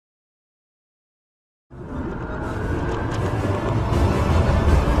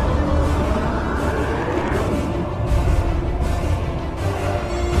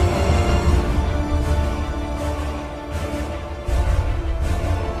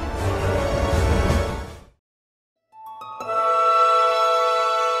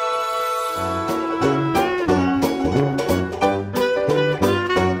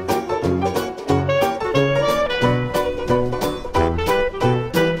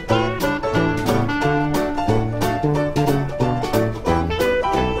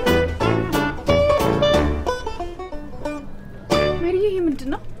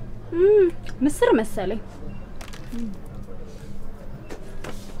መሰለኝ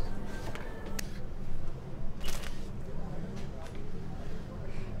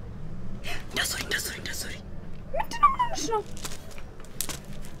ደሶሪ ምንድነው ነው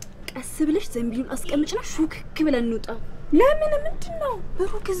ቀስ ብለሽ ዘንቢሉን አስቀምጭና ሹክ ብለን እንውጣ ለምን ምንድነው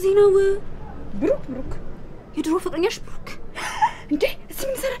ብሩክ እዚህ ነው ብሩክ የድሮ ፍቅረኛሽ ብሩክ እንዴ እዚህ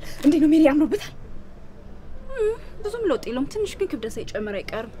ምን ይሰራል እንዴ ነው ሜሪ አምሮበታል ብዙም ለውጥ የለውም ትንሽ ግን ክብደት ሳይጨምር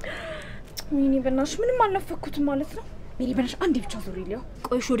አይቀርም ወይኔ በእናትሽ ምንም አልነፈኩትም ማለት ነው ሜሪ በእናትሽ አንዴ ብቻ ዞሪ ሊያው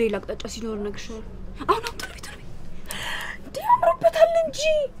ቆይ ሾዴ ላቅጣጫ ሲኖር ነግሻለሁ አሁን ተለቤት እንዴ አምሮበታል እንጂ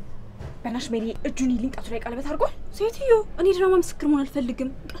በእናትሽ ሜሪ እጁን ይልንጣቱ ላይ ቀለበት አድርጓል ሴትዮ እኔ ድራማ ምስክር መሆን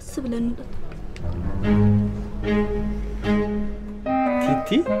አልፈልግም ቀስ ብለን እንውጣ ቲቲ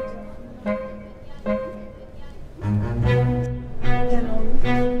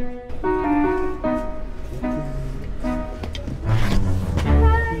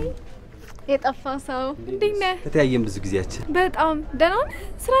የጠፋ ሰው እንዴት ነህ? ተያየን ብዙ ጊዜያችን። በጣም ደህና ነህ?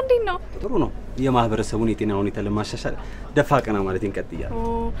 ስራ እንዴት ነው? ጥሩ ነው። የማህበረሰቡን የጤና ሁኔታ ለማሻሻል ደፋ ቀና ማለት እንቀጥያለን።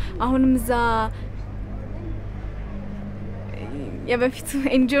 አሁንም እዛ የበፊቱ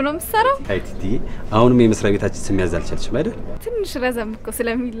ኤንጂኦ ነው የምትሰራው? አይ ቲቲ አሁንም የመስሪያ ቤታችን ስም ያዝ አልቻልሽም አይደል? ትንሽ ረዘም እኮ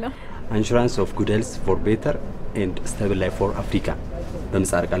ስለሚል ነው። ኢንሹራንስ ኦፍ ጉድ ሄልዝ ፎር ቤተር ኤንድ ስቴብል ላይፍ ፎር አፍሪካ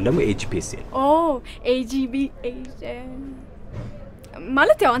በምጻር ቃል ደግሞ ኤጂፒኤስኤል። ኤጂቢ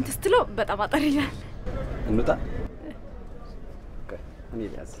ማለት ያው አንተ ስትለው በጣም አጠር ይላል። እንውጣ። እኔ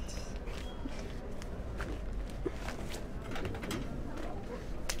ያዝ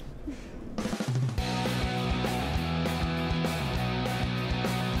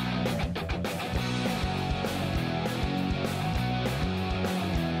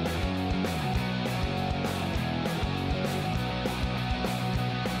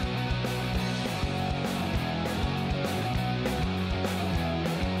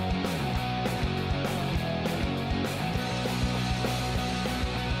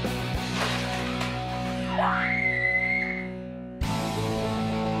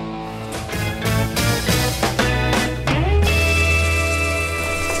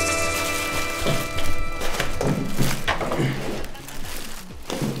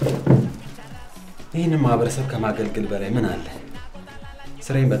ይሄን ማህበረሰብ ከማገልገል በላይ ምን አለ?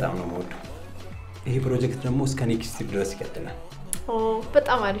 ስራዬን በጣም ነው የምወደው። ይሄ ፕሮጀክት ደግሞ እስከ ኔክስት ድረስ ይቀጥላል።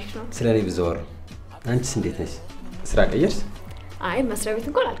 በጣም አሪፍ ነው። ስለኔ ብዙወር አንቺስ እንዴት ነሽ? ስራ ቀየርሽ? አይ መስሪያ ቤት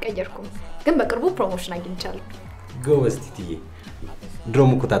እንኳን አልቀየርኩም፣ ግን በቅርቡ ፕሮሞሽን አግኝቻለሁ። ጎበዝ ቲቲዬ፣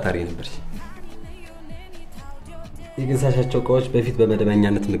 ድሮም እኮ ታታሪ ነበርሽ። የገዛሻቸው እቃዎች በፊት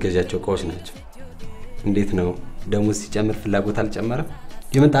በመደበኛነት የምትገዣቸው እቃዎች ናቸው። እንዴት ነው ደሞዝ ሲጨምር ፍላጎት አልጨመረም?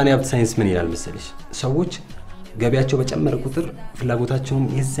 የምጣኔ ሀብት ሳይንስ ምን ይላል መሰለሽ? ሰዎች ገቢያቸው በጨመረ ቁጥር ፍላጎታቸውም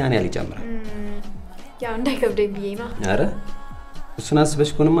የዛን ያህል ይጨምራል። ያው እንዳይከብደኝ ብዬ ነው። አረ እሱን አስበሽ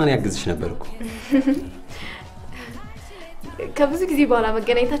ከሆነማ እኔ ያግዝሽ ነበርኩ። ከብዙ ጊዜ በኋላ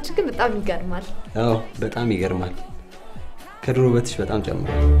መገናኘታችን ግን በጣም ይገርማል። አዎ በጣም ይገርማል። ከድሮ በትሽ በጣም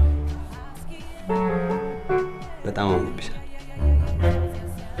ጨምሯል። በጣም አምሮብሻል።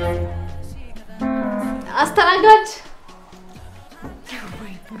 አስተናጋጅ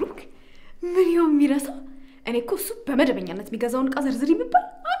ወይ ብሩክ ምን ይሁን የሚረሳ? እኔ እኮ እሱ በመደበኛነት የሚገዛውን ዕቃ ዝርዝር የሚባል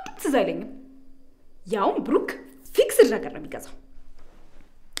አንድ ትዝ አይለኝም። ያውም ብሩክ ፊክስድ ነገር ነው የሚገዛው።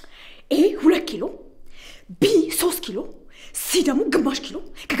 ኤ 2 ኪሎ፣ ቢ 3 ኪሎ፣ ሲ ደግሞ ግማሽ ኪሎ፣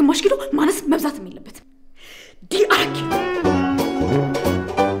 ከግማሽ ኪሎ ማነስ መብዛት የለበትም። ዲ 4 ኪሎ።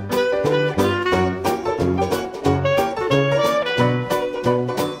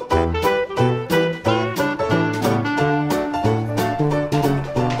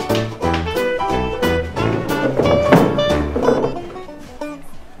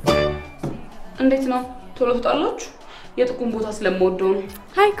 እንዴት ነው ቶሎ ትጣላችሁ? የጥቁም ቦታ ስለምወደው ነው።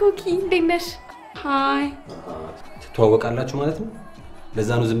 ሃይ ኮኪ እንዴት ነሽ? ሃይ ትተዋወቃላችሁ ማለት ነው? ለዛ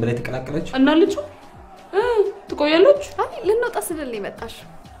ነው ዝም ብላ ተቀላቀላችሁ? እና ልጁ ትቆያላችሁ? አይ ልንወጣ ስንል ይመጣሽ።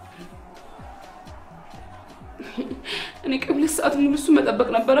 እኔ ቀብለ ሰዓት ሙሉ እሱ መጠበቅ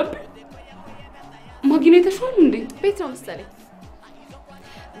ነበረብኝ። ማግኘት ተሻለ እንዴ? ቤት ነው መሰለኝ።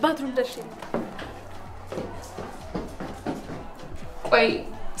 ባትሩም ደርሼ ቆይ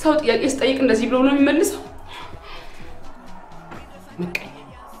ሰው ጥያቄ ስጠይቅ እንደዚህ ብሎ ነው የሚመልሰው? መቀኝ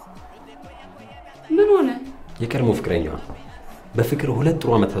ምን ሆነ? የቀድሞ ፍቅረኛዋ በፍቅር 2 ጥሩ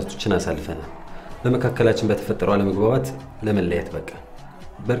አመታቶችን አሳልፈናል። በመካከላችን በተፈጠረው አለመግባባት ለመለያየት በቃ።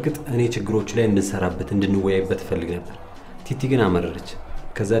 በርግጥ እኔ ችግሮቹ ላይ እንድንሰራበት እንድንወያይበት ፈልግ ነበር። ቲቲ ግን አመረረች።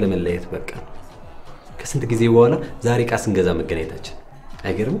 ከዛ ለመለያየት በቃ። ከስንት ጊዜ በኋላ ዛሬ ዕቃ ስንገዛ መገናኘታችን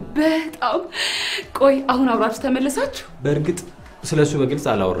አይገርም? በጣም ቆይ አሁን አብራችሁ ተመለሳችሁ? በርግጥ ስለሱ በግልጽ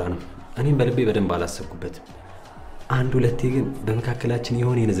አላወራንም። እኔም በልቤ በደንብ አላሰብኩበትም። አንድ ሁለቴ ግን በመካከላችን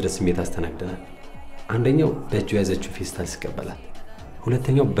የሆነ የንዝረት ስሜት አስተናግደናል። አንደኛው በእጁ ያዘችው ፌስታል ስቀበላት፣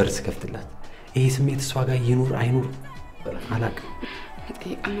 ሁለተኛው በርስ ከፍትላት። ይሄ ስሜት እሷ ጋር ይኑር አይኑር አላውቅም።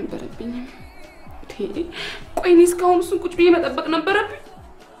 መጠየቅ አልነበረብኝም። ቆይ እኔ እስካሁን እሱን ቁጭ ብዬ መጠበቅ ነበረብኝ?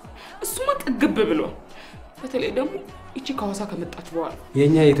 እሱማ ጥግብ ብሏል። በተለይ ደግሞ እቺ ከሐዋሳ ከመጣች በኋላ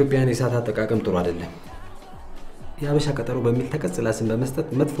የኛ የኢትዮጵያን የሰዓት አጠቃቀም ጥሩ አይደለም። የአበሻ ቀጠሮ በሚል ተቀጽላ ስም በመስጠት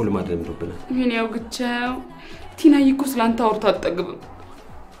መጥፎ ልማድ ለምዶብናል። ምን ያውግቻው ቲናዬ እኮ ስላንተ አውርታ አትጠግብም።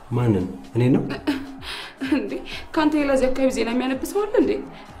 ማንን? እኔ ነው እንዴ? ካንተ የላዚ አካባቢ ዜና የሚያነብሰው አለ እንዴ?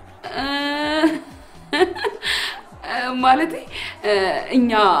 ማለት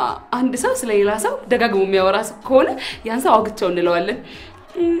እኛ አንድ ሰው ስለሌላ ሰው ደጋግሞ የሚያወራ ከሆነ ያን ሰው አውግቻው እንለዋለን።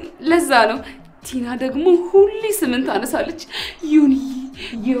 ለዛ ነው ቲና ደግሞ ሁሌ ስምን ታነሳለች። ዩኒ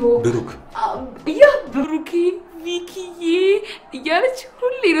ዮ ብሩክ ያ ብሩክ ቪኪዬ እያለች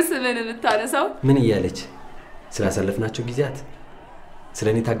ሁሌ ነው ስምን የምታነሳው። ምን እያለች? ስላሳለፍናቸው ጊዜያት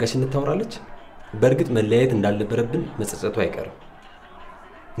ስለኔ ታጋሽነት ታወራለች። በእርግጥ መለያየት እንዳልነበረብን መጸጸቱ አይቀርም።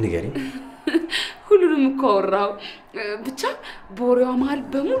 ንገሪኝ። ሁሉንም እኮ አወራው። ብቻ በወሬዋ መሀል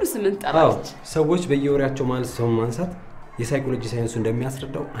በሙሉ ስምን ጠራች። ሰዎች በየወሬያቸው መሀል ሰውን ማንሳት የሳይኮሎጂ ሳይንሱ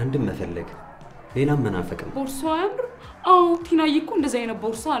እንደሚያስረዳው አንድም መፈለግ ሌላም መናፈቅ ነው። ቦርሳዋ ያምር። ቲናዬ እኮ እንደዛ አይነት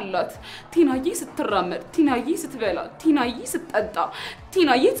ቦርሳ አላት። ቲናዬ ስትራመድ፣ ቲናዬ ስትበላ፣ ቲናዬ ስትጠጣ፣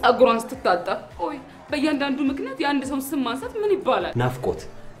 ቲናዬ ጸጉሯን ስትታጠብ። በእያንዳንዱ ምክንያት የአንድ ሰው ስም ማንሳት ምን ይባላል? ናፍቆት።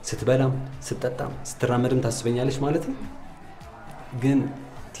 ስትበላም ስትጠጣም ስትራመድም ታስበኛለች ማለት ነው። ግን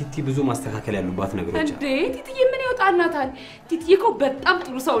ቲቲ ብዙ ማስተካከል ያሉባት ነገሮች አሉ። እንዴ ቲቲዬ ምን ያወጣናታል? ቲቲዬ እኮ በጣም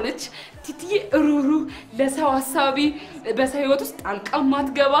ጥሩ ሰው ነች። ቲቲዬ ሩሩ፣ ለሰው አሳቢ፣ በሰው ህይወት ውስጥ ጣልቃ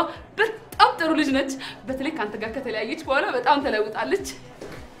ማትገባ በጣም ጥሩ ልጅ ነች። በተለይ ካንተ ጋር ከተለያየች በኋላ በጣም ተለውጣለች።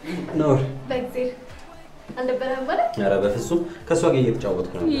 ነው ለጊዜር አልነበረም ማለት? ኧረ በፍጹም ከሷ ጋር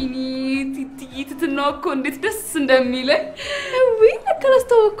እየተጫወትኩ ነው። ቲቲዬ ትትናው እኮ እንዴት ደስ እንደሚለኝ። ወይ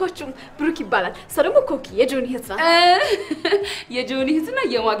ለከላስተዋወቅኳችሁም ብሩክ ይባላል። ሰው ደግሞ ኮኪ የጆኒ እህት ናት። የጆኒ እህትና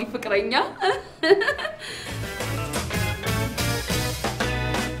የማጊ ፍቅረኛ።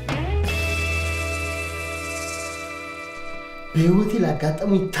 በህይወቴ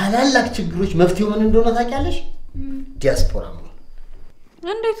ላጋጠሙኝ ታላላቅ ችግሮች መፍትሄው ምን እንደሆነ ታውቂያለሽ? ዲያስፖራ ነው።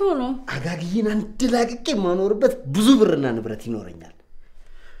 እንዴት ሆኖ? አጋግዬን አንድ ላቅቄ ማኖርበት ብዙ ብርና ንብረት ይኖረኛል።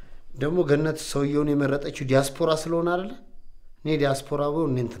 ደግሞ ገነት ሰውየውን የመረጠችው ዲያስፖራ ስለሆነ አይደለ? እኔ ዲያስፖራ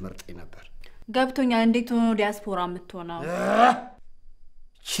ብሆን እኔን ትመርጠኝ ነበር። ገብቶኛል። እንዴት ሆኖ ዲያስፖራ የምትሆነው?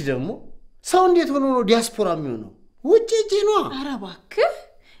 እቺ ደግሞ ሰው እንዴት ሆኖ ነው ዲያስፖራ የሚሆነው? ውጪ እጪ ነው። ኧረ እባክህ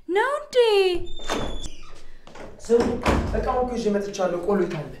ነው እንዴ? ሰው እቃው እኮ ይዤ መጥቻለሁ። ቆሎ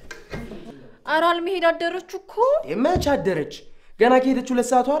ይታለ አራል መሄድ አደረች እኮ። የመች አደረች? ገና ከሄደች 2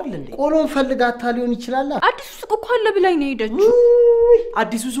 ሰዓት አይደል እንዴ? ቆሎን ፈልጋታ ሊሆን ይችላል። አዲሱ ሱቅ እኮ አለ ብላኝ ነው ሄደችው።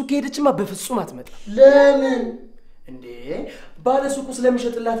 አዲሱ ሱቅ ከሄደችማ በፍጹም አትመጣም። ለምን እንዴ? ባለ ሱቁ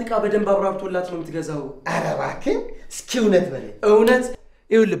ስለሚሸጥላት እቃ በደንብ አብራርቶላት ነው የምትገዛው። ኧረ እባክህ እስኪ እውነት በለኝ። እውነት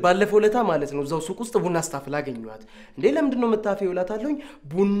ይኸውልህ፣ ባለፈው ለታ ማለት ነው እዛው ሱቅ ውስጥ ቡና ስታፍላ አገኘኋት። እንዴ ለምንድን ነው የምታፈው እላታለሁኝ።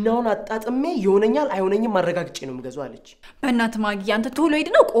 ቡናውን አጣጥሜ ይሆነኛል አይሆነኝም ማረጋግጬ ነው የምገዛው አለች። በእናትህ ማጊ አንተ ቶሎ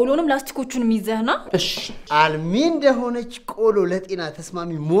ሄድና ቆሎንም ላስቲኮቹንም ይዘህና። እሺ አልሚ እንደሆነች ቆሎ ለጤና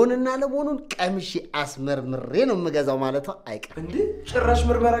ተስማሚ መሆንና ለመሆኑን ቀምሼ አስመርምሬ ነው የምገዛው ማለቷ አይቀርም። እንዴ ጭራሽ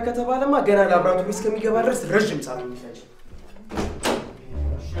ምርመራ ከተባለማ ገና ላብራቶሪ እስከሚገባ ድረስ ረጅም ሰዓት ነው የሚፈጅ።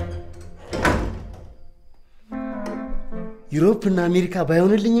 ዩሮፕ እና አሜሪካ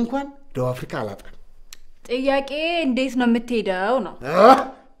ባይሆንልኝ እንኳን ደቡብ አፍሪካ አላጣም። ጥያቄ እንዴት ነው የምትሄደው ነው?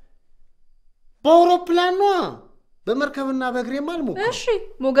 በአውሮፕላን ነው። በመርከብና በእግሬም አልሞክርም። እሺ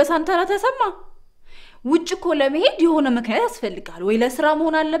ሞገስ አንተና ተሰማ ውጭ እኮ ለመሄድ የሆነ ምክንያት ያስፈልጋል። ወይ ለስራ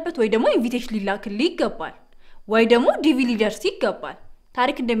መሆን አለበት፣ ወይ ደግሞ ኢንቪቴሽን ሊላክልህ ይገባል፣ ወይ ደግሞ ዲቪ ሊደርስ ይገባል።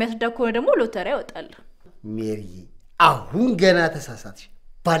 ታሪክ እንደሚያስረዳ ከሆነ ደግሞ ሎተሪ ያወጣል። ሜሪ አሁን ገና ተሳሳትሽ።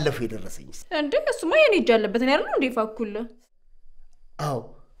 ባለፈው የደረሰኝ እንዴ እሱማ የኔ እጅ አለበት ነው ያለው እንዴ ፋኩል። አዎ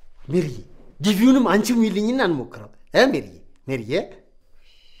ሜሪ ዲቪውንም አንቺም ይልኝና እንሞክረው። ሜሪ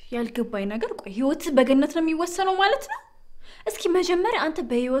ያልገባኝ ነገር ቆይ ህይወት በገነት ነው የሚወሰነው ማለት ነው? እስኪ መጀመሪያ አንተ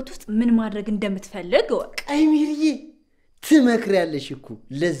በህይወት ውስጥ ምን ማድረግ እንደምትፈልግ ወቅ። አይ ሜሪ ትመክሪያለሽ እኮ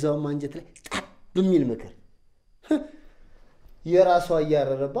ለዛውም አንጀት ላይ ጣብ በሚል ምክር። የራሷ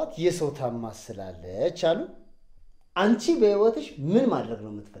ያረረባት የሰው ታማስላለች አሉ። አንቺ በህይወትሽ ምን ማድረግ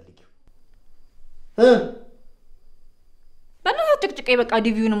ነው የምትፈልጊው? በእናትህ ጭቅጭቄ በቃ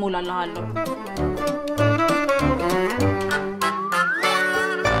ዲቪውን ሞላልሃለሁ።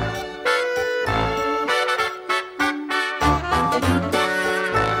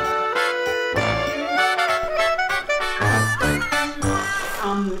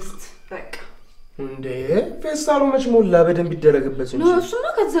 በቃ እንዴ ፌስታሉ መች ሞላ? በደንብ ይደረግበት እንጂ ነው። እሱማ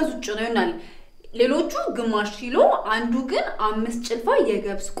ከዛዝ ውጭ ነው ይሆናል። ሌሎቹ ግማሽ ኪሎ፣ አንዱ ግን 5 ጭልፋ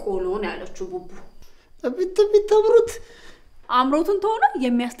የገብስ ቆሎ ነው ያለችው ቡቡ። ቢተምሩት አምሮቱን ተሆነ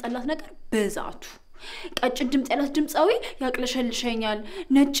የሚያስጠላት ነገር በዛቱ ቀጭን ድምጽ ያላት ድምጻዊ ያቅለሸልሸኛል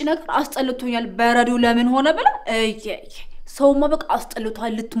ነጭ ነገር አስጠልቶኛል በረዶ ለምን ሆነ ብላ ሰውማ በቃ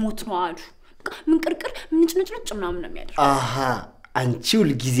አስጠልቷል ልትሞት ነው አሉ ምን ቅርቅር ምን ጭንጭንጭ ምናምን ነው የሚያደርግ አሃ አንቺው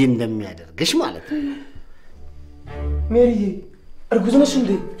ለጊዜ እንደሚያደርግሽ ማለት ነው ሜሪ እርጉዝ ነሽ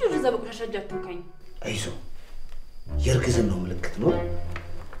እንዴ እዛ በቁሻሻ ጃትንካኝ አይዞ የርግዝናው ምልክት ነው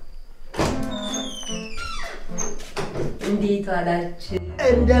እንዴት ዋላች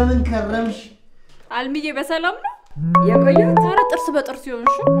እንደምን ከረምሽ አልሚዬ በሰላም ነው የቆየው ታረ ጥርስ በጥርስ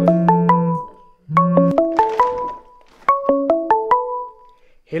ይሆንሽ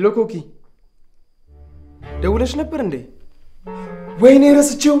ሄሎ ኮኪ ደውለሽ ነበር እንዴ ወይኔ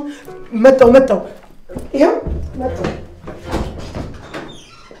ረስቼው መጣው ይሄው መጣው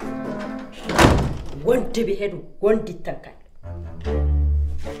ወንድ ቢሄዱ ወንድ ይተካል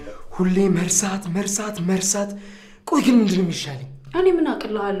ሁሌ መርሳት ቆይ ግን ምንድነው የሚሻለኝ እኔ ምን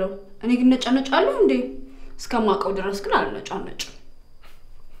አቅልሃለሁ እኔ ግን ነጫነጫለሁ እንዴ እስከማቀው ድረስ ግን አልነጫነጭ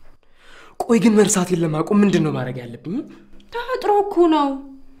ቆይ ግን መርሳት የለማቆም ምንድነው ማድረግ ያለብኝ ተፈጥሮ እኮ ነው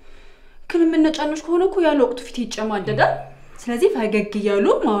ግን ምን ነጫነጭ ከሆነ እኮ ያለ ወቅቱ ፊት ይጨማደዳል ስለዚህ ፈገግ ይያሉ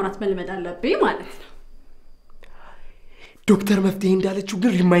ማውራት መልመድ አለብኝ ማለት ነው ዶክተር መፍትሄ እንዳለችው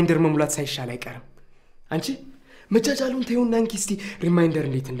ግን ሪማይንደር መሙላት ሳይሻል አይቀርም አንቺ መጫጫሉን ተይውና እንኪ እስቲ ሪማይንደር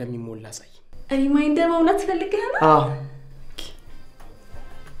እንዴት እንደሚሞላ ሳይ ሪማይንደር መሙላት ፈልገህ ነው አዎ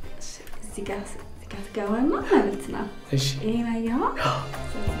እዚህ ጋር ትገባና ማለት ነው እሺ ይሄን አየኸው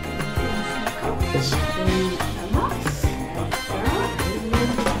እሺ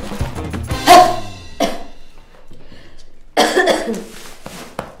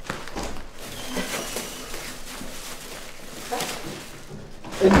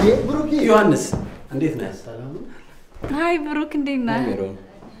እንዴ ብሩክ ዮሐንስ እንዴት ነህ ሰላም ሃይ ብሩክ እንዴት ነህ ሜሮን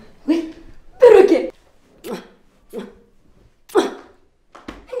ብሩኬ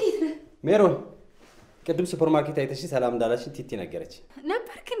እንዴት ነህ ሜሮን ቅድም ሱፐርማርኬት አይተሽ ሰላም እንዳላሽ ቲቲ ነገረች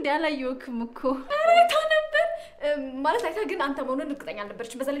ነበርክ እንዴ አላየሁክም እኮ አይታ ነበር ማለት አይታ ግን አንተ መሆኑን እርግጠኛ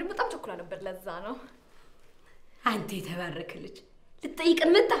አልነበረች በዛ ላይ ደግሞ በጣም ቸኩላ ነበር ለዛ ነው አንተ የተባረከ ልጅ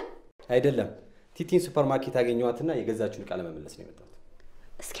ልትጠይቅን መጣ አይደለም ቲቲን ሱፐርማርኬት አገኘዋትና የገዛችውን ቃለ መመለስ ነው የመጣሁት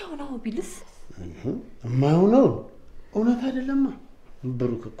እስኪ አሁን ቢልስ ማውነው እውነት አይደለማ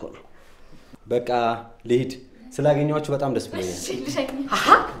ብሩክ እኮ ነው በቃ ልሂድ ስላገኘዋችሁ በጣም ደስ ብሎኛል አሃ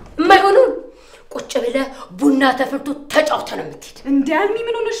የማይሆነው ቁጭ ብለህ ቡና ተፈልቶ ተጫውተ ነው የምትሄድ እንዴ አልሚ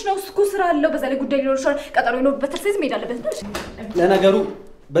ምን ሆነሽ ነው እሱ ስራ አለው በዛ ላይ ጉዳይ ሊኖር ይችላል ቀጠሮ ይኖርበት ተርሴዝ መሄድ አለበት ነው ለነገሩ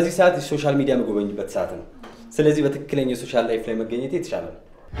በዚህ ሰዓት ሶሻል ሚዲያ መጎበኝበት ሰዓት ነው ስለዚህ በትክክለኛ ሶሻል ላይፍ ላይ መገኘት የተሻለ ነው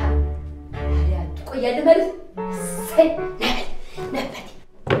ቆያለህ ማለት ሰይ ነበር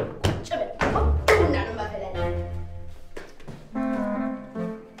ቁጭ ብለህ ቡና ነው ማፈላል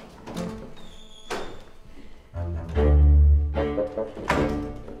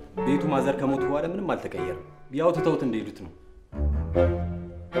ቤቱ ማዘር ከሞቱ በኋላ ምንም አልተቀየረም ያው ተተውት እንደሄዱት ነው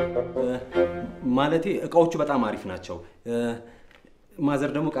ማለቴ እቃዎቹ በጣም አሪፍ ናቸው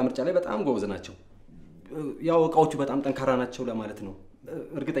ማዘር ደግሞ እቃ ምርጫ ላይ በጣም ጎበዝ ናቸው ያው እቃዎቹ በጣም ጠንካራ ናቸው ለማለት ነው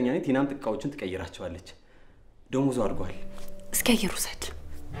እርግጠኛ ነኝ ቲናም እቃዎቹን ትቀይራቸዋለች ደሞዙ አድጓል እስኪ አየሩ ሰድ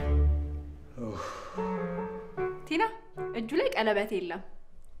ቲና እጁ ላይ ቀለበት የለም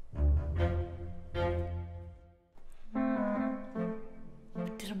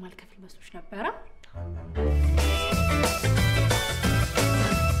ድርም አልከፍል መስሎሽ ነበረ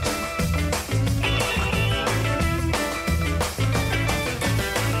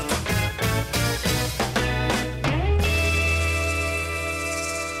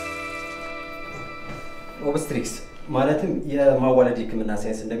ኦብስትሪክስ ማለትም የማዋለድ ህክምና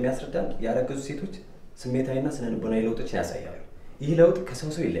ሳይንስ እንደሚያስረዳን ያረገዙ ሴቶች ስሜታዊና ስነልቦናዊ ለውጦችን ያሳያሉ ይህ ለውጥ ከሰው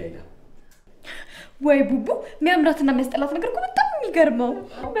ሰው ይለያያል ወይ ቡቡ የሚያምራትና የሚያስጠላት ነገር እኮ በጣም የሚገርመው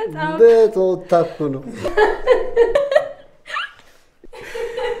በጣም በቶታኩ ነው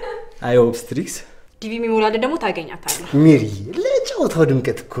አይ ኦብስትሪክስ ዲቪ ሚሞላል ደግሞ ታገኛታለህ ሚሪ ለጨዋታው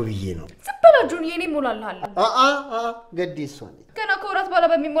ድምቀት እኮ ብዬ ነው ዝም ጁን የኔ ሞላልሃል ገዴ እሷ ገና ከወራት በኋላ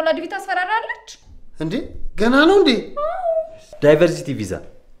በሚሞላ ዲቪ ታስፈራራለች እንዴ ገና ነው እንዴ ዳይቨርሲቲ ቪዛ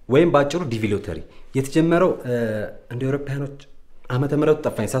ወይም ባጭሩ ዲቪ ሎተሪ የተጀመረው እንደ አውሮፓውያኖች ዓመተ ምህረት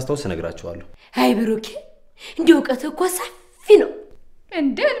ጠፋኝ ሳስታውስ ነግራችኋለሁ አይ ብሩኬ እንዲው እውቀት እኮ ሰፊ ነው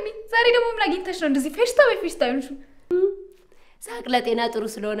እንዴ አልሚ ዛሬ ደግሞ ምን አግኝተሽ ነው እንደዚህ ፌሽታ ይሆንሽ ሳቅ ለጤና ጥሩ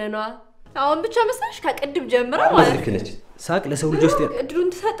ስለሆነ ነው አሁን ብቻ መስለሽ ከቅድም ጀምሮ ማለት ነች ሳቅ ለሰው ልጆች እድሉን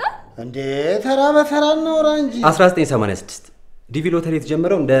ትሰጣ እንዴ ተራ በተራ ነው ራንጂ 1986 ዲቪ ሎተሪ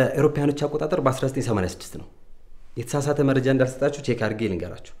የተጀመረው እንደ አውሮፓውያኖች አቆጣጠር በ1986 ነው የተሳሳተ መረጃ እንዳልሰጣችሁ ቼክ አድርጌ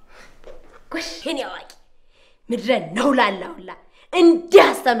ልንገራችሁ ጎሽ እኔ አዋቂ ምድረ ነው ላላውላ እንዲህ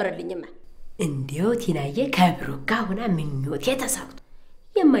አስተምርልኝማ እንዴው ቲናዬ ከብሩክ ጋር ሆና ምኞቴ ተሳክቶ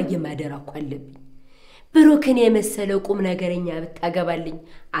የማየማደራ እኮ አለብኝ። ብሩክን የመሰለው ቁም ነገረኛ ብታገባልኝ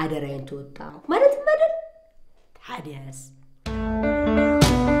አደራዬን ተወጣሁ ማለት አይደል? ታዲያስ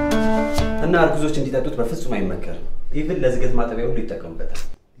እና እርጉዞች እንዲጠጡት በፍጹም አይመከርም። ኢቭን ለዝገት ማጠቢያ ሁሉ ይጠቀሙበታል።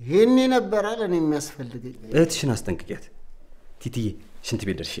 ይሄኔ ነበር አለን የሚያስፈልገኝ። እህትሽን አስጠንቅቂያት። ቲቲዬ ሽንት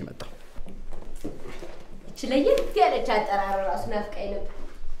ቤት ደርሼ መጣሁ። እቺ ለየት ያለች አጠራር ራሱ ናፍቃኝ ነበር።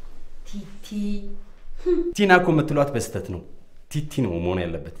 ቲቲ ቲና እኮ የምትሏት በስተት ነው። ቲቲ ነው መሆን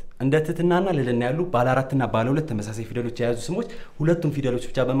ያለበት። እንደ ትትናና ልልና ያሉ ባለ 4 እና ባለ 2 ተመሳሳይ ፊደሎች የያዙ ስሞች ሁለቱም ፊደሎች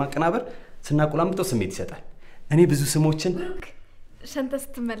ብቻ በማቀናበር ስናቆላምጠው ስሜት ይሰጣል። እኔ ብዙ ስሞችን ሸንተ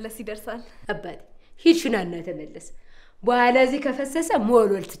ስትመለስ ይደርሳል። አባቴ ሂድ ሽናና ተመለስ። በኋላ እዚህ ከፈሰሰ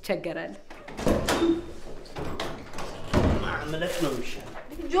ሞሎል ትቸገራለህ። ማምለጥ ነው የሚሻለው።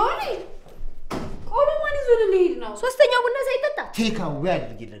 ጆኒ ቆሎ ማን ይዞልን ሊሄድ ነው? ሶስተኛ ቡና ሳይጠጣ ቴካዌ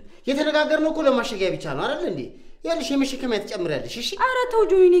አድርጊልን። የተነጋገርነው እኮ ለማሸጊያ ብቻ ነው አይደል እንዴ? ያለሽ የመሸከሚያ ትጨምሪያለሽ። እሺ ኧረ ተው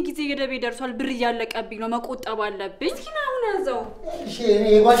ጆኒ፣ ጊዜ ገደቤ ደርሷል። ብር እያለቀብኝ ነው፣ መቆጠብ አለብኝ። እስኪ ና አሁን ያዘው። እሺ እኔ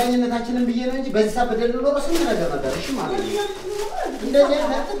የጓደኝነታችንን ብዬ ነው እንጂ በዚህ ሰዓት በደል ኖሮ ስንት ነገር ነበር። እሺ ማለት ነው እንደዚህ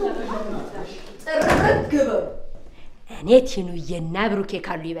ጥርግ በሉ። እኔ ቲኑዬና ብሩኬ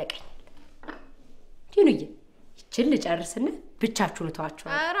ካሉ ይበቃኛል። ቲኑዬ ይችን ልጨርስና ብቻችሁን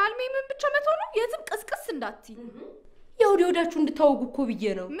ተዋችኋል። ኧረ አልሚ ምን ብቻ መተው ነው? የትም ቅስቅስ እንዳትይ። የወዲ ወዳችሁ እንድታወጉ እኮ ብዬ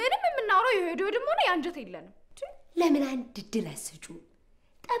ነው። ምንም የምናወራው የወዲ ወድም ሆነ የአንጀት የለንም። ለምን አንድ ድል አስጩ?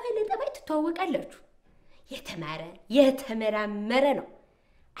 ጠበል ጠባይ ትተዋወቃላችሁ። የተማረ የተመራመረ ነው።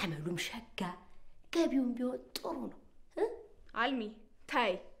 አመሉም ሸጋ፣ ገቢውም ቢሆን ጥሩ ነው። አልሚ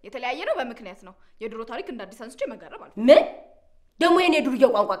ታይ፣ የተለያየ ነው በምክንያት ነው። የድሮ ታሪክ እንደ አዲስ አንስቼ መገረብ አለ። ምን ደግሞ የኔ ዱርዬ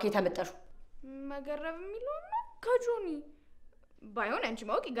ቋንቋ ከየት አመጣሽው? መገረብ የሚለው ነው ከጆኒ። ባይሆን አንቺ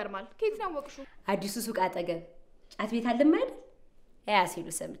ማወቅ ይገርማል። ከየት ነው ያወቅሽው? አዲሱ ሱቅ አጠገብ ጫት ቤት አለም አይደል? ያ ሲሉ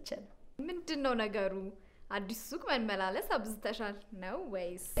ሰምቼ ነው። ምንድነው ነገሩ? አዲስ ሱቅ መመላለስ አብዝተሻል ነው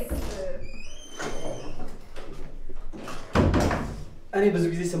ወይስ? እኔ ብዙ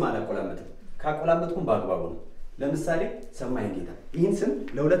ጊዜ ስም አላቆላመጥም። ካቆላመጥኩም በአግባቡ ነው። ለምሳሌ ሰማይን ጌታ። ይህን ስም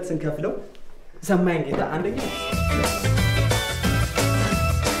ለሁለት ስንከፍለው ሰማይን ጌታ አንደኛ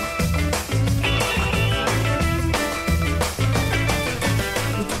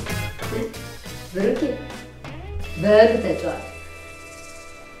ብሩኬ በሉ ተጫዋት።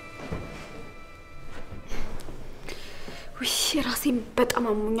 ውይ ራሴን በጣም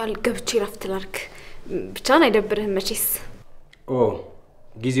አሞኛል። ገብቼ ረፍት ላድርግ። ብቻን አይደብርህም መቼስ? ኦ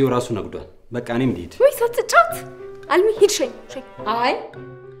ጊዜው ራሱ ነግዷል። በቃ እኔም ልሂድ። ወይ ሳትጫት አልሚ ሂድ ሸኝ። አይ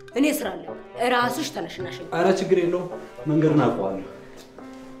እኔ ስራ አለ። ራስሽ ተነሽና ሸኝ። ኧረ ችግር የለውም፣ መንገዱን አውቀዋለሁ።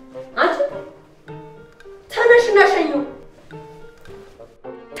 አንቺ ተነሽና ሸኝ።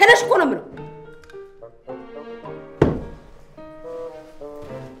 ተነሽ እኮ ነው የምለው።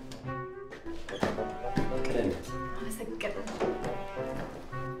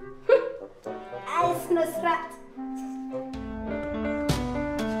 አይስነስራት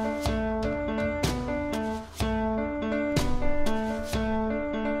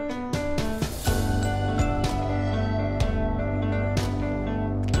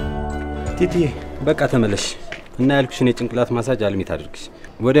ቲቲዬ በቃ ተመለሽ እና ያልኩሽን የጭንቅላት ማሳጅ አልሚ ታድርግሽ።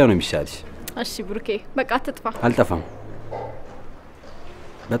 ወዲያው ነው የሚሻልሽ። እሺ ብሩኬ በቃ አትጥፋ። አልጠፋም።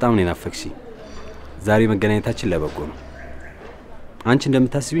 በጣም ነው ናፈቅሽ። ዛሬ መገናኘታችን ለበጎ ነው። አንቺ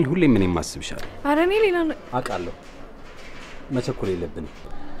እንደምታስቢኝ ሁሌም እኔም ማስብሻለሁ። ኧረ እኔ ሌላ አውቃለሁ። መቸኮል የለብንም።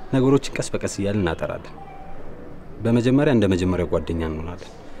 ነገሮችን ቀስ በቀስ እያልን እናጠራለን። በመጀመሪያ እንደ መጀመሪያ ጓደኛ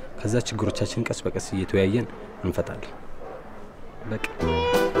እንሆናለን። ከዛ ችግሮቻችን ቀስ በቀስ እየተወያየን እንፈታለን። በቃ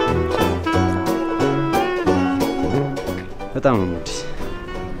በጣም ነው የምወድሽ።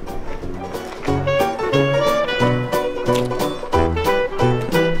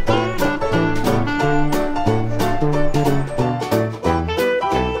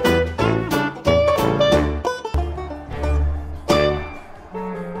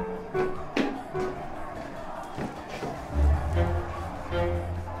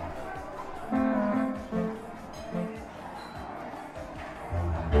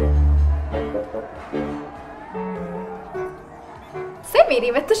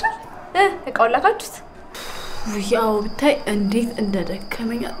 ሜሪ መተሻል እቃው ላካችሁት? ያው ብታይ እንዴት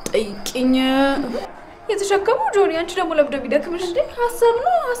እንደደከመኝ ጠይቂኝ። የተሸከመው ጆኒ፣ አንቺ ደግሞ ለብዶ ቢደክምሽ እንዴ? ሀሳብ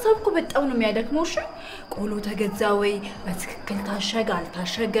ነው። ሀሳብ እኮ በጣም ነው የሚያደክመው። እሺ ቆሎ ተገዛ ወይ? በትክክል ታሸገ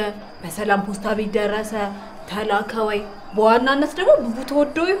አልታሸገ? በሰላም ፖስታ ቤት ደረሰ ተላከ ወይ? በዋናነት ደግሞ ብዙ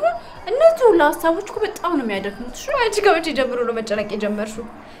ተወዶ ይሆን? እነዚህ ሁሉ ሀሳቦች እኮ በጣም ነው የሚያደክሙት። እሺ አንቺ ከመቼ ጀምሮ ነው መጨነቅ የጀመርሽው?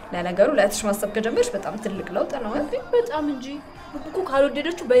 ለነገሩ ለእህትሽ ማሰብ ከጀመርሽ በጣም ትልቅ ለውጥ ነው። በጣም እንጂ እኮ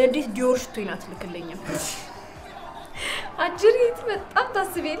ካልወደደችው በእንዴት ዲዮር ሽቶ ይናት ልክልኝም። አጅሪት በጣም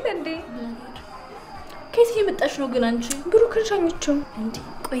ታስቢ የለ እንዴ? ከዚህ የመጣሽ ነው ግን አንቺ? ብሩክን ሸኝቼው። እንዴ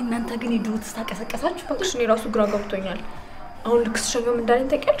ቆይ እናንተ ግን ይድሩ ተሳቀሰቀሳችሁ? እባክሽ እኔ ራሱ ግራ ገብቶኛል። አሁን ልክ ስሸኘው ምን እንዳለኝ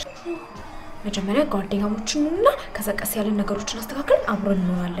ታውቂያለሽ? መጀመሪያ ጓደኛሞችንና ከዛ ቀስ ያለን ነገሮችን አስተካክለን አብረን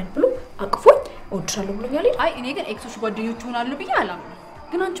እንሆናለን ብሎ አቅፎኝ እወድሻለሁ ብሎኛል። አይ እኔ ግን ኤክሶች ጓደኞች ይሆናሉ ብዬ አላምንም።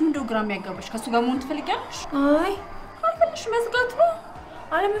 ግን አንቺ ምንድነው ግራ የሚያጋባሽ? ከሱ ጋር መሆን ትፈልጊያለሽ? አይ ካልፈልሽ መዝጋት ነው።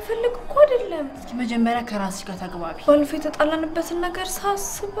 አለመፈለግ እኮ አይደለም። እስኪ መጀመሪያ ከራስሽ ጋር ተግባቢ። ባለፈው የተጣላንበትን ነገር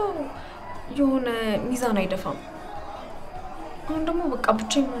ሳስበው የሆነ ሚዛን አይደፋም። አሁን ደግሞ በቃ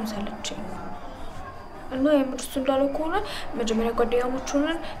ብቻዬን መሆን ሰለቸኝ እና የምርሱ እንዳለው ከሆነ መጀመሪያ ጓደኛሞች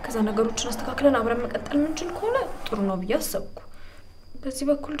ሆነን ከዛ ነገሮችን አስተካክለን አብረን መቀጠል የምንችል ከሆነ ጥሩ ነው ብዬ አሰብኩ። በዚህ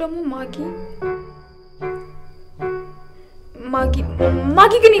በኩል ደግሞ ማጊ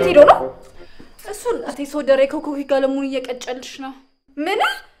ግን የት ሄደው ነው? እሱን አቴ ሶደሬ ኮኮኪ ጋር ለሙን እየቀጨልሽ ነው። ምን?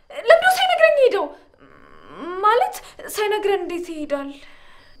 ለምዶ ሳይነግረኝ ሄደው? ማለት ሳይነግረን እንዴት ይሄዳል?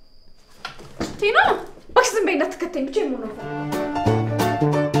 ቲና እባክሽ ዝም በይ እንዳትከተኝ ብቻ የምሆን ነው።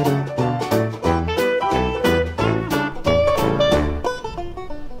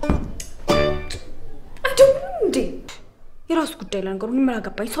 አይደውልም እንዴ? የራሱ ጉዳይ ለነገሩ ምን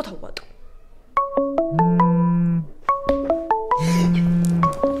አገባኝ? ሰው ታዋጣው።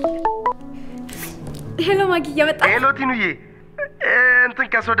 ሄሎ ማጊ እየመጣ። ሄሎ ቲኑዬ፣ እንትን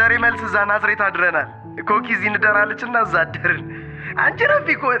ከሶደሬ መልስ እዛ ናዝሬት አድረናል። ኮኪ እዚህ እንደራለችና እዛ አደርን። አንቺ ረፊ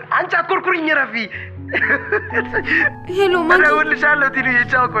እኮ አንቺ አትኮርኩሪኝ ረፊ። ሄሎ ማጊ። እደውልልሻለሁ ቲኑዬ፣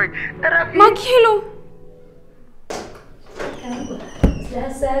 ቻው። ቆይ ረፊ ማጊ። ሄሎ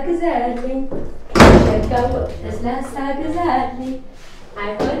ለስላሳ ግዛልኝ፣ ለስላሳ ግዛልኝ።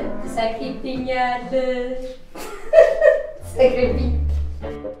 አይሆን ትሰቂብኛለሽ። ሰቅሪብኝ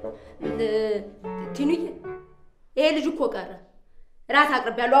ቲኑዬ። ይሄ ልጅ እኮ ቀረ። ራት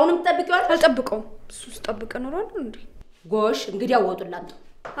አቅርቤያለሁ። አሁንም ትጠብቂዋለሽ? አልጠብቀውም። እሱስ ጠብቀ ኖሯል እንዴ? ጎሽ እንግዲህ አወጡላም።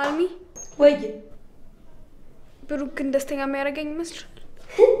 አልሚ ወይ ብሩክ ግን ደስተኛ የሚያደርገኝ ይመስላል?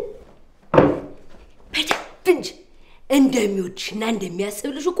 በደንብ እንጂ እንደሚወድሽና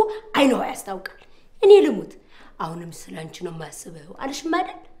እንደሚያስብልሽ እኮ አይነው ያስታውቃል። እኔ ልሙት አሁንም ስላንቺ ነው የማስበው አልሽም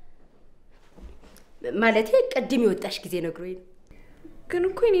አይደል? ማለቴ ቀድም የወጣሽ ጊዜ ነግሮኝ። ግን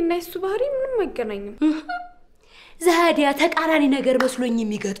እኮ እኔና እሱ ባህሪ ምንም አይገናኝም። ዛዲያ ተቃራኒ ነገር መስሎኝ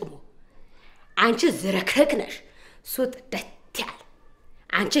የሚገጥሙ። አንቺ ዝረክረክ ነሽ፣ እሱ ጥደት ያለ።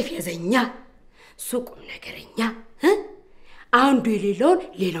 አንቺ ፌዘኛ፣ እሱ ቁም ነገረኛ። አንዱ የሌለውን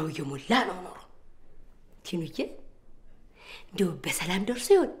ሌላው እየሞላ ነው ኖሮ። ቲኑዬ እንዲሁ በሰላም ደርሶ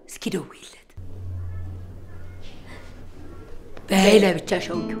ይሆን? እስኪ ደውይለት። በኃይለ ብቻ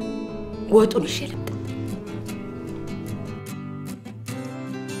ሸውቂው ወጡን ይሸልም።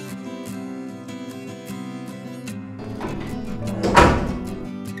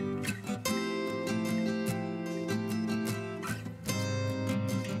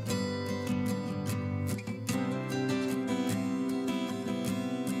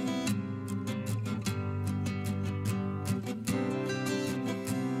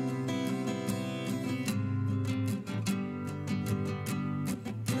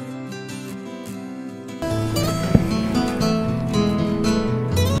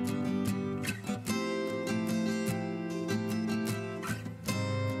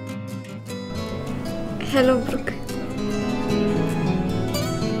 ሄሎ ብሩክ።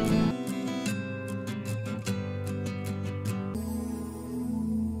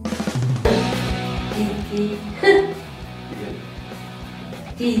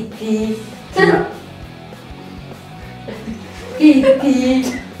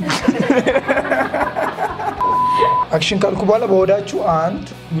 አክሽን ካልኩ በኋላ በወዳችሁ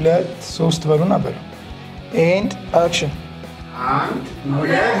 1 2 3 በሉና በሉ። ኤንድ አክሽን 1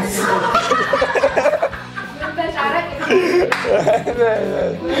 2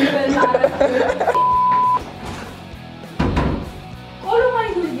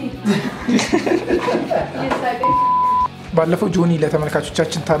 ባለፈው ጆኒ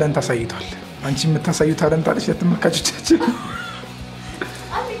ለተመልካቾቻችን ታለንት አሳይቷል። አንቺ የምታሳዩ ታለንት አለሽ ለተመልካቾቻችን?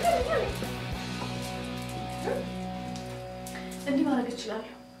 እንዲህ ማድረግ እችላለሁ።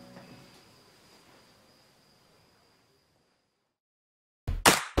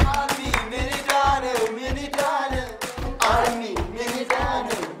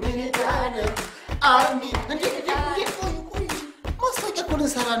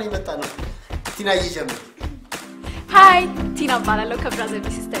 ቲና ይጀምር። ሃይ ቲና ባላለው ከብራዘር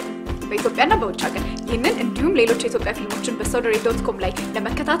ሲስተር በኢትዮጵያና በውጭ ሀገር ይህንን እንዲሁም ሌሎች የኢትዮጵያ ፊልሞችን በsoderray.com ላይ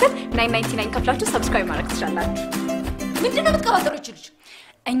ለመከታተል 999 ከፍላችሁ ሰብስክራይብ ማድረግ ትችላላችሁ። ምንድነው የምትቀባጥሩት ልጅ?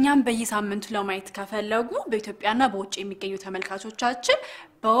 እኛም በየሳምንቱ ለማየት ከፈለጉ በኢትዮጵያና በውጭ የሚገኙ ተመልካቾቻችን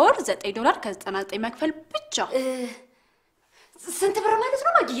በወር $9.99 መክፈል ብቻ። ስንት ብር ማለት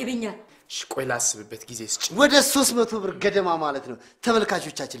ነው ማግየብኛ? ቆይ ላስብበት ጊዜ ስጭ ወደ 300 ብር ገደማ ማለት ነው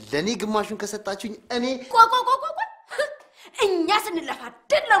ተመልካቾቻችን ለኔ ግማሹን ከሰጣችሁኝ እኔ ቆይ እኛ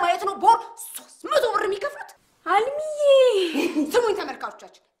ስንለፋደን ለማየት ነው ቦር 300 ብር የሚከፍሉት አልሚዬ ስሙኝ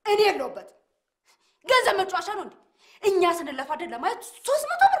ተመልካቾቻችን እኔ የለውበት ገንዘብ መጫወቻ ነው እንዴ እኛ ስንለፋደን ለማየት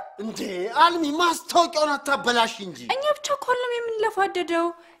 300 ብር እንዴ አልሚ ማስታወቂያውን አታበላሽ እንጂ እኛ ብቻ ኮለም የምንለፋደደው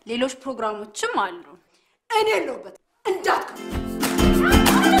ሌሎች ፕሮግራሞችም አሉ እኔ የለውበት እንዳትከ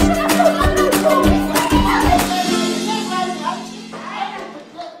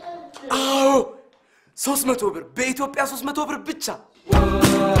አዎ 300 ብር በኢትዮጵያ 300 ብር ብቻ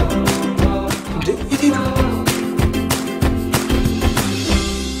እንዴ ይሄ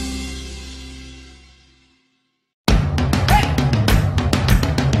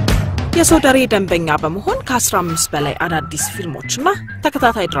የሶደሬ ደንበኛ በመሆን ከ15 በላይ አዳዲስ ፊልሞችና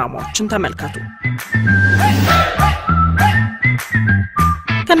ተከታታይ ድራማዎችን ተመልከቱ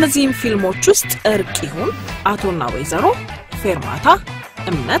ከነዚህም ፊልሞች ውስጥ እርቅ ይሁን አቶና ወይዘሮ ፌርማታ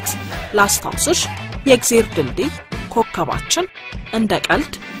እምነት ላስታውስሽ የእግዚአብሔር ድልድይ ኮከባችን እንደ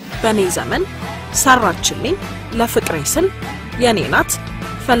ቀልድ በኔ ዘመን ሰራችልኝ ለፍቅሬ ስል የኔ ናት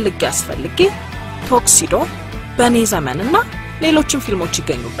ፈልጌ አስፈልጌ ቶክሲዶ በኔ ዘመንና ሌሎችም ፊልሞች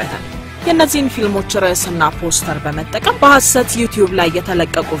ይገኙበታል የነዚህን ፊልሞች ርዕስና ፖስተር በመጠቀም በሐሰት ዩቲዩብ ላይ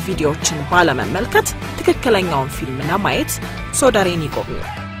የተለቀቁ ቪዲዮዎችን ባለመመልከት ትክክለኛውን ፊልም ለማየት ሶደሬን ይጎብኙ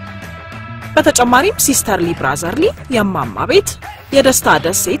በተጨማሪም ሲስተርሊ ብራዘርሊ የማማ ቤት የደስታ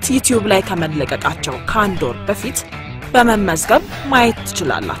ደሴት ዩቲዩብ ላይ ከመለቀቃቸው ከአንድ ወር በፊት በመመዝገብ ማየት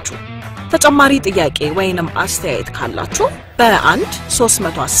ትችላላችሁ ተጨማሪ ጥያቄ ወይንም አስተያየት ካላችሁ በ1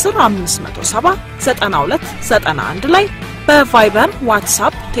 310 570 9291 ላይ በቫይበር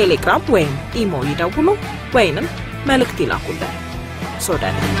ዋትስአፕ ቴሌግራም ወይም ኢሞ ይደውሉ ወይንም መልእክት ይላኩልን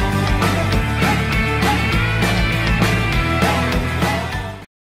ሶደሬ